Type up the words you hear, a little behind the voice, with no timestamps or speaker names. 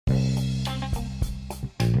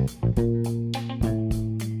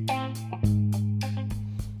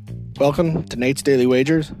Welcome to Nate's Daily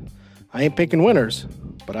Wagers. I ain't picking winners,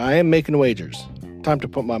 but I am making wagers. Time to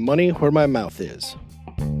put my money where my mouth is.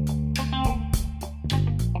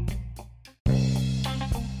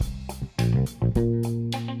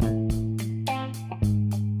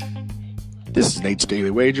 This is Nate's Daily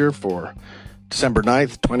Wager for December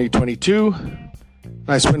 9th, 2022.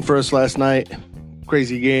 Nice win for us last night.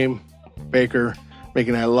 Crazy game. Baker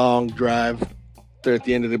making that long drive there at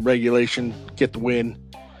the end of the regulation. Get the win.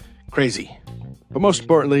 Crazy. But most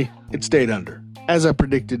importantly, it stayed under. As I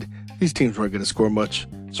predicted, these teams weren't going to score much,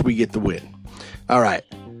 so we get the win. All right.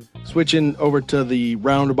 Switching over to the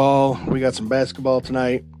round ball. We got some basketball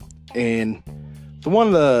tonight. And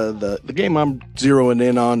the game I'm zeroing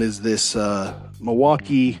in on is this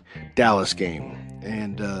Milwaukee-Dallas game.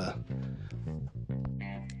 And the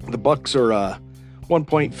Bucks are a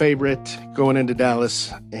 1-point favorite going into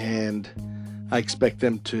Dallas, and I expect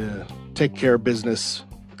them to take care of business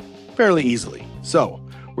fairly easily. So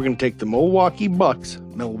we're going to take the Milwaukee Bucks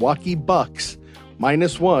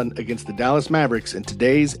 -1 against the Dallas Mavericks in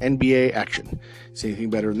today's NBA action. See anything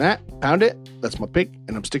better than that? Pound it. That's my pick,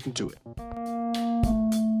 and I'm sticking to it.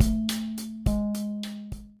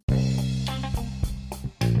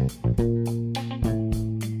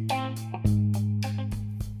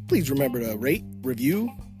 Please remember to rate, review,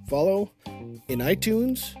 follow in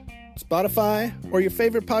iTunes, Spotify, or your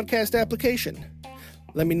favorite podcast application.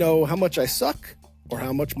 Let me know how much I suck or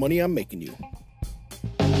how much money I'm making you.